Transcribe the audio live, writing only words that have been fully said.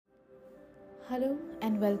Hello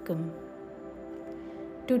and welcome.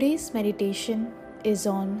 Today's meditation is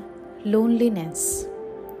on loneliness.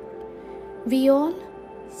 We all,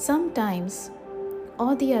 sometimes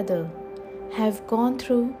or the other, have gone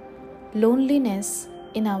through loneliness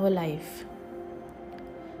in our life.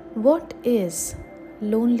 What is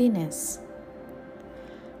loneliness?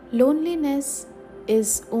 Loneliness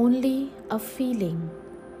is only a feeling.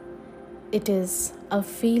 It is a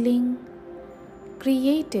feeling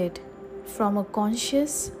created from a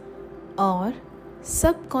conscious or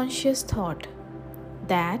subconscious thought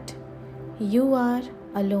that you are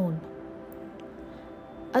alone.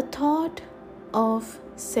 A thought of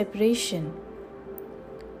separation,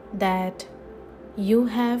 that you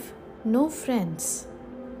have no friends,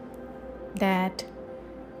 that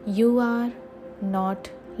you are not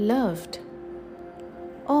loved,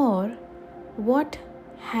 or what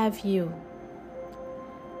have you.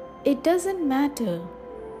 It doesn't matter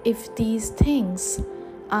if these things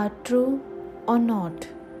are true or not.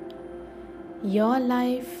 Your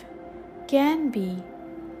life can be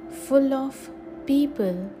full of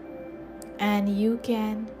people and you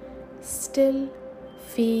can still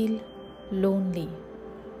feel lonely,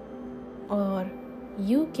 or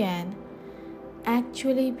you can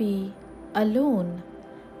actually be alone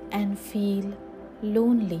and feel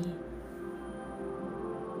lonely.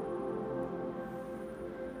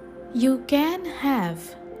 You can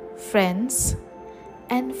have friends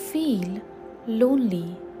and feel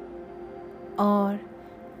lonely, or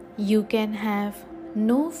you can have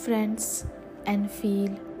no friends and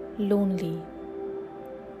feel lonely.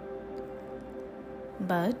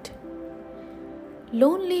 But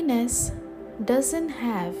loneliness doesn't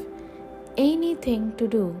have anything to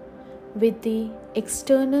do with the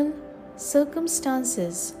external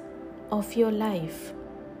circumstances of your life.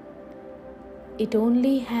 It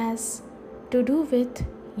only has to do with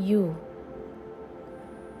you.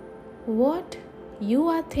 What you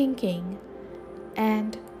are thinking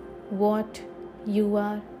and what you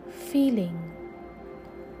are feeling.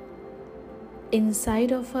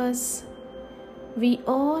 Inside of us, we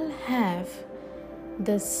all have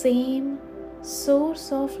the same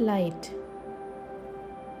source of light.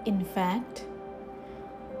 In fact,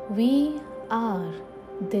 we are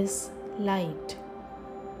this light.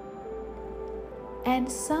 And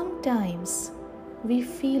sometimes we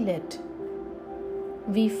feel it.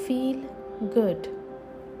 We feel good.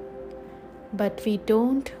 But we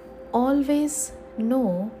don't always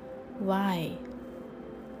know why.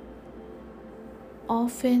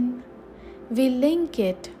 Often we link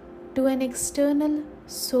it to an external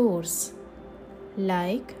source,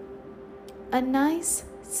 like a nice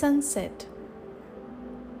sunset,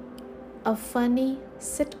 a funny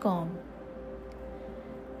sitcom,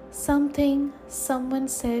 something someone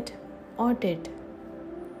said or did.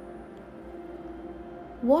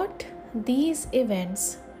 What these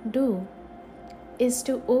events do is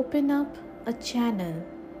to open up a channel,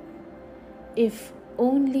 if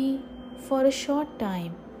only for a short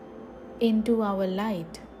time, into our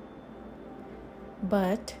light.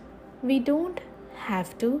 But we don't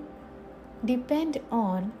have to depend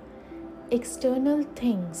on external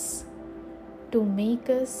things to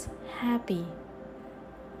make us happy.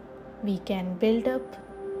 We can build up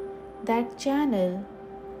that channel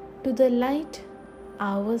to the light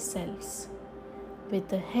ourselves with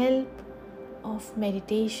the help of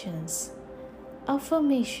meditations,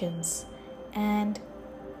 affirmations, and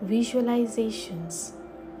visualizations.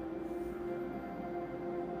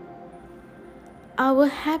 Our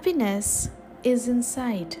happiness is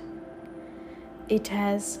inside. It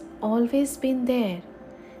has always been there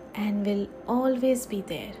and will always be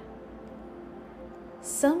there.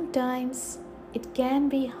 Sometimes it can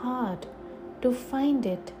be hard to find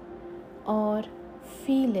it or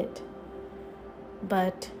feel it,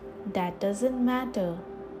 but that doesn't matter,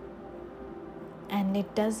 and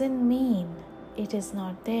it doesn't mean it is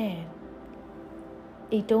not there.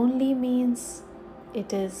 It only means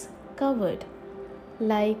it is covered,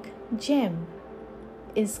 like gem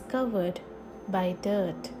is covered by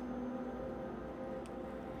dirt.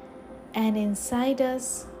 And inside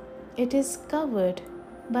us, it is covered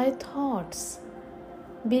by thoughts,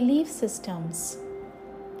 belief systems,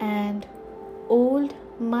 and old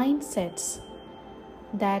mindsets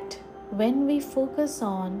that, when we focus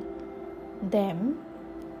on them,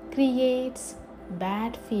 creates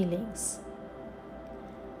bad feelings,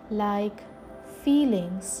 like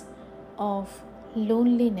feelings of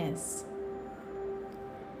loneliness.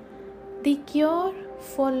 The cure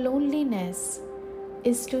for loneliness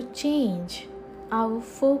is to change our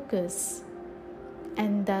focus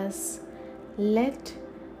and thus let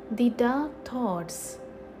the dark thoughts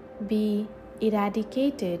be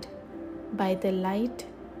eradicated by the light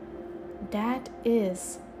that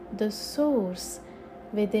is the source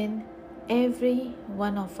within every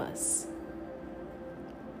one of us.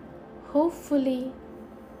 Hopefully,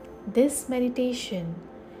 this meditation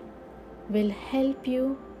will help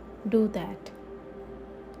you do that.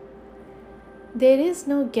 There is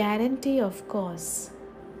no guarantee, of course,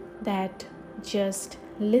 that just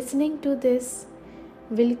listening to this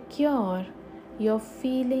will cure your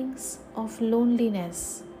feelings of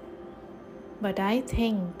loneliness. But I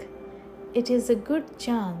think it is a good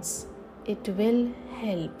chance it will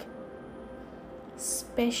help,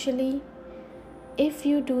 especially if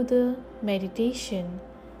you do the meditation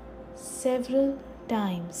several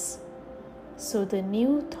times, so the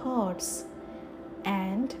new thoughts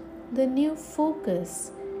and the new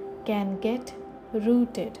focus can get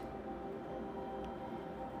rooted.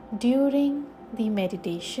 During the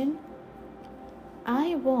meditation,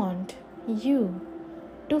 I want you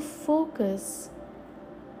to focus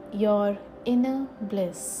your inner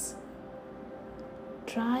bliss.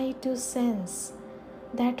 Try to sense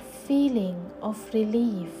that feeling of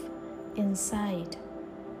relief inside,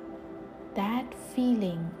 that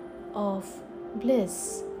feeling of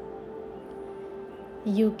bliss.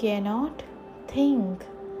 You cannot think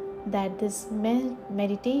that this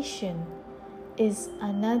meditation is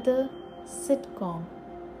another sitcom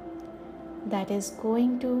that is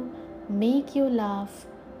going to make you laugh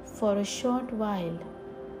for a short while.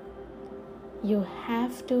 You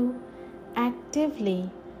have to actively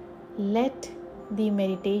let the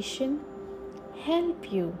meditation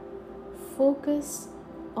help you focus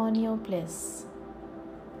on your bliss.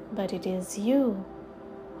 But it is you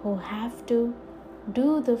who have to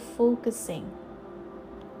do the focusing.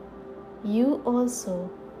 You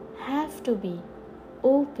also have to be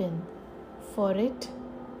open for it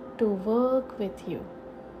to work with you.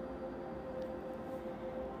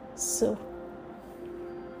 So,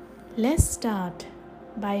 let's start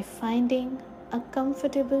by finding a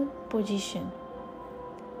comfortable position,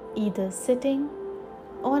 either sitting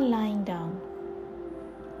or lying down.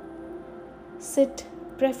 Sit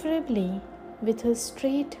preferably with a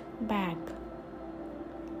straight back,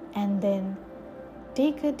 and then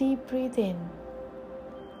take a deep breath in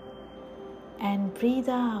and breathe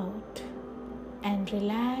out and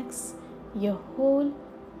relax your whole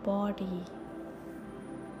body.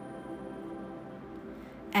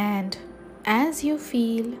 And as you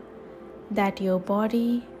feel that your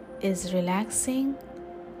body is relaxing,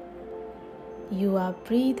 you are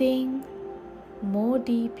breathing more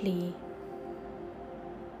deeply.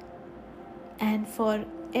 And for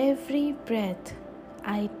every breath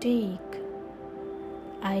I take,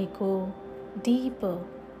 I go deeper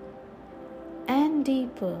and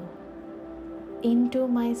deeper into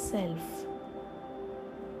myself,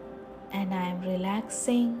 and I am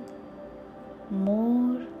relaxing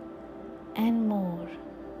more and more.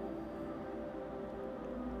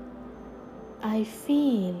 I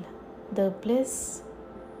feel the bliss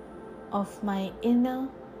of my inner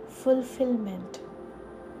fulfillment.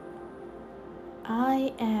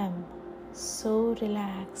 I am so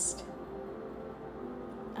relaxed.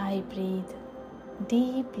 I breathe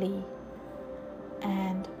deeply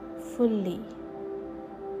and fully.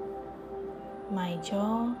 My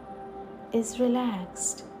jaw is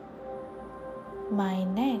relaxed. My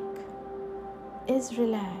neck is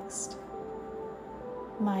relaxed.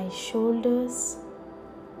 My shoulders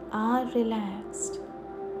are relaxed.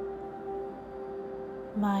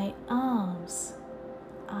 My arms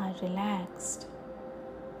are relaxed.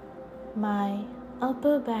 My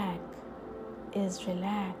upper back is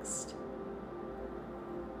relaxed.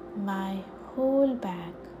 My whole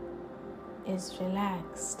back is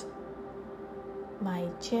relaxed. My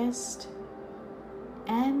chest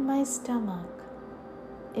and my stomach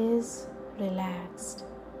is relaxed.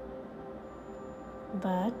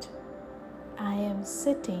 But I am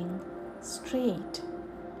sitting straight.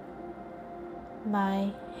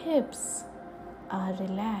 My hips are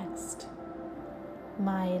relaxed.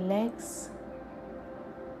 My legs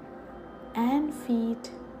and feet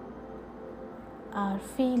are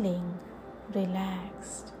feeling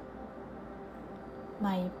relaxed.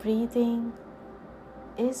 My breathing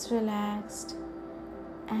is relaxed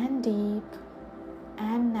and deep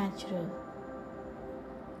and natural.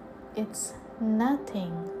 It's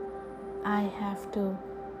nothing I have to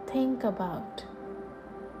think about.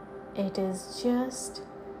 It is just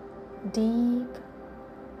deep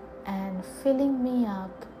and filling me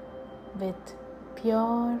up with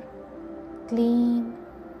pure, clean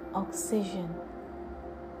oxygen.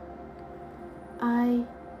 I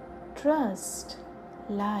trust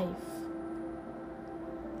life.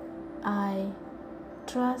 I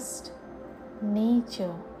trust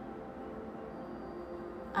nature.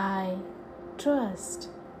 I trust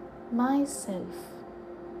myself,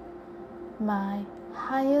 my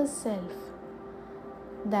higher self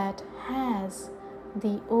that has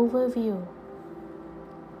the overview.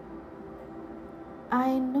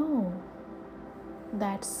 I know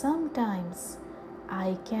that sometimes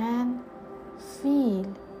I can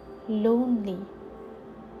feel lonely.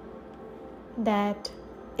 That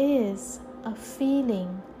is a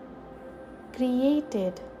feeling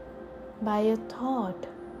created by a thought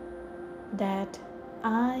that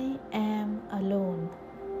I am alone.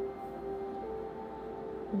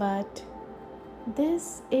 But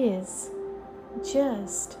this is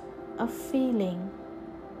just a feeling,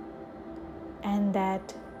 and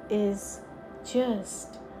that is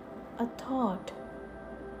just a thought.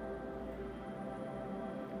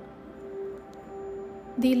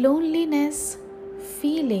 The loneliness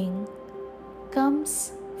feeling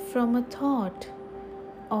comes from a thought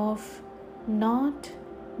of not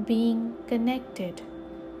being connected,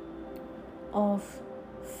 of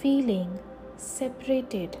feeling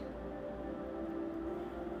separated.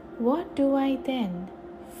 What do I then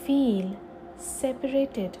feel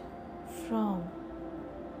separated from?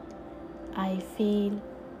 I feel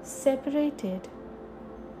separated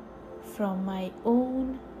from my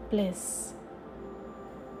own bliss,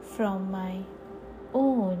 from my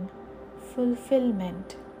own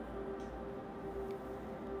fulfillment.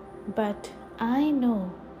 But I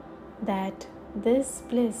know that this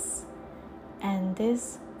bliss and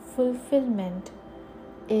this fulfillment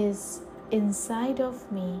is inside of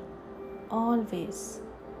me always,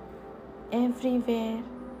 everywhere,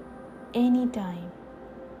 anytime,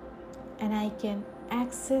 and I can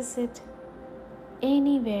access it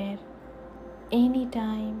anywhere,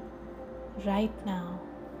 anytime, right now.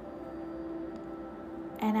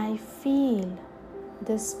 And I feel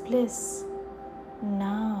this bliss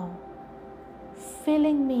now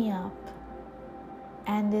filling me up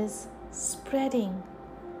and is spreading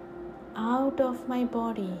out of my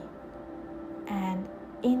body and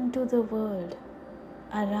into the world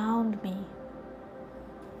around me.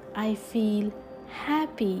 I feel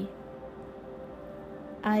happy.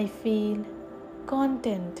 I feel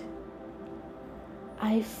content.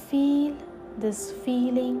 I feel this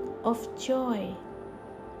feeling of joy,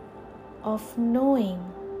 of knowing,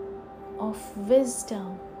 of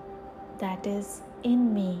wisdom that is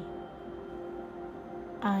in me.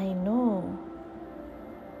 I know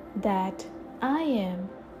that I am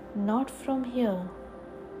not from here.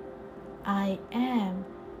 I am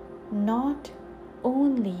not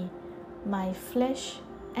only my flesh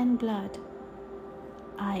and blood.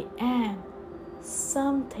 I am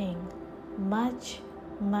something much,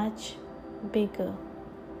 much bigger.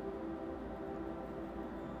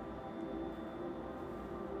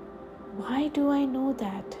 Why do I know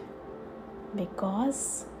that?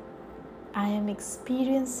 Because I am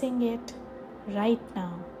experiencing it right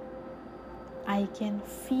now. I can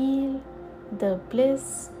feel the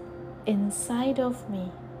bliss inside of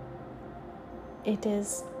me. It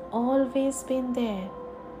has always been there.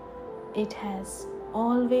 It has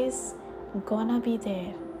always gonna be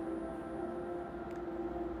there.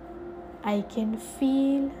 I can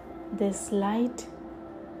feel this light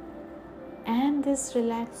and this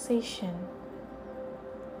relaxation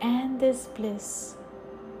and this bliss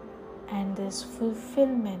and this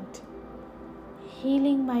fulfillment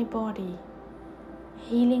healing my body,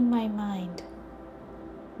 healing my mind,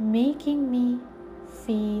 making me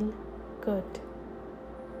feel good.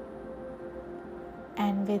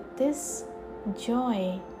 And with this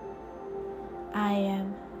joy, I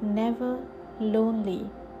am never lonely,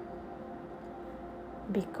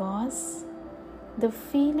 because the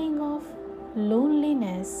feeling of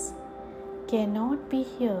loneliness cannot be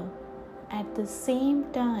here at the same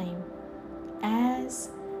time as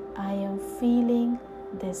I am feeling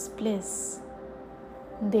this bliss.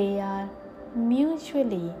 They are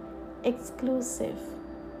mutually exclusive,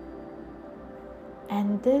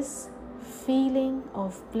 and this feeling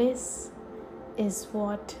of bliss is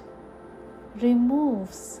what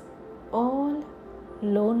removes all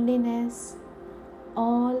loneliness,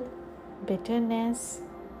 all bitterness,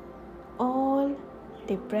 all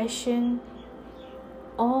depression,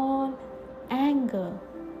 all anger,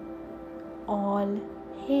 all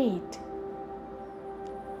hate.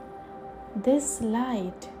 This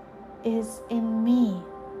light is in me,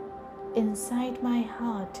 inside my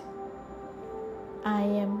heart. I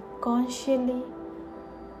am consciously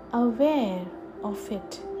aware of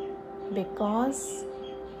it because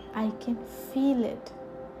I can feel it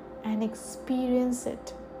and experience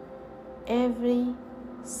it every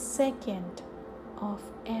second of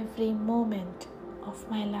every moment of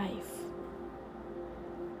my life.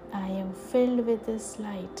 I am filled with this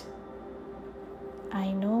light.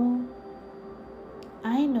 I know,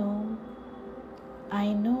 I know,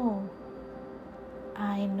 I know,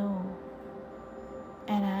 I know,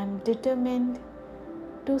 and I am determined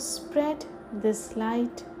to spread this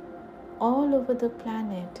light all over the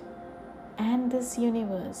planet and this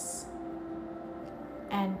universe.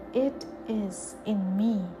 And it is in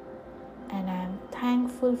me, and I am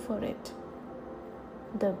thankful for it.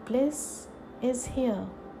 The bliss is here.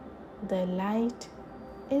 The light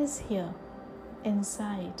is here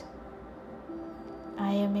inside.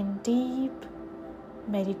 I am in deep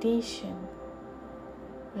meditation.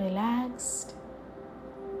 Relaxed.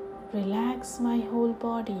 Relax my whole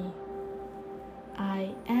body.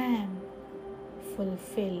 I am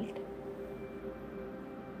fulfilled.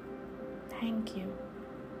 Thank you.